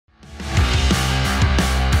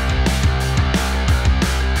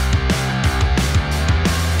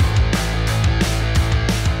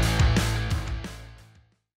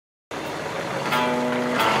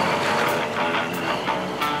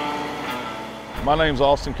My name's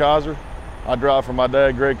Austin Kiser. I drive for my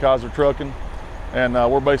dad, Greg Kiser Trucking, and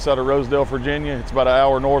we're based out of Rosedale, Virginia. It's about an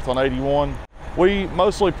hour north on 81. We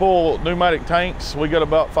mostly pull pneumatic tanks. We got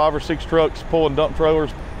about 5 or 6 trucks pulling dump trailers,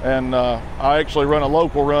 and I actually run a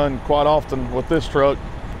local run quite often with this truck.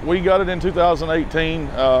 We got it in 2018.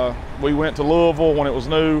 We went to Louisville when it was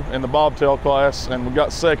new in the bobtail class, and we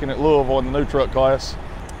got second at Louisville in the new truck class.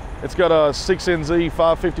 It's got a 6NZ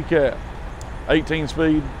 550 cat, 18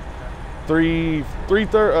 speed,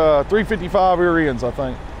 355 rear ends, I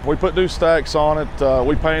think. We put new stacks on it.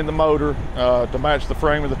 We painted the motor to match the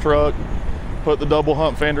frame of the truck, put the double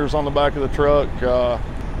hump fenders on the back of the truck.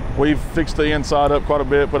 We've fixed the inside up quite a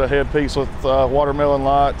bit, put a headpiece with watermelon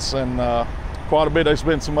lights, and quite a bit. There's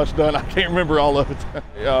been so much done, I can't remember all of it.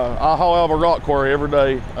 I haul out of a rock quarry every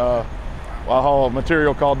day. I haul a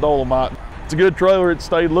material called dolomite. It's a good trailer. It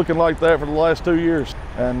stayed looking like that for the last 2 years.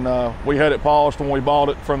 And we had it polished when we bought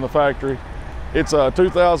it from the factory. It's a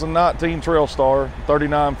 2019 Trail Star,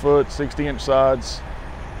 39 foot, 60-inch sides.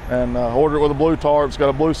 And ordered it with a blue tarp. It's got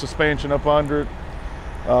a blue suspension up under it.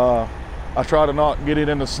 I try to not get it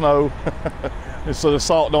in the snow so the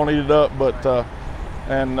salt don't eat it up, but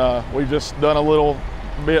we just done a little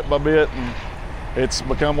bit by bit, and it's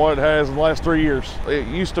become what it has in the last 3 years. It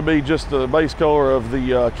used to be just the base color of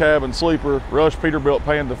the cab and sleeper. Rush Peterbilt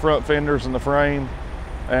painted the front fenders and the frame,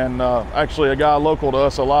 and actually a guy local to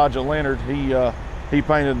us, Elijah Leonard, he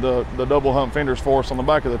painted the double hump fenders for us on the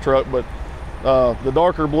back of the truck. But the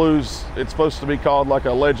darker blues, it's supposed to be called like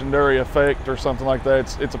a legendary effect or something like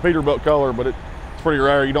that. It's a Peterbilt color, but it's pretty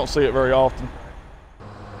rare. You don't see it very often.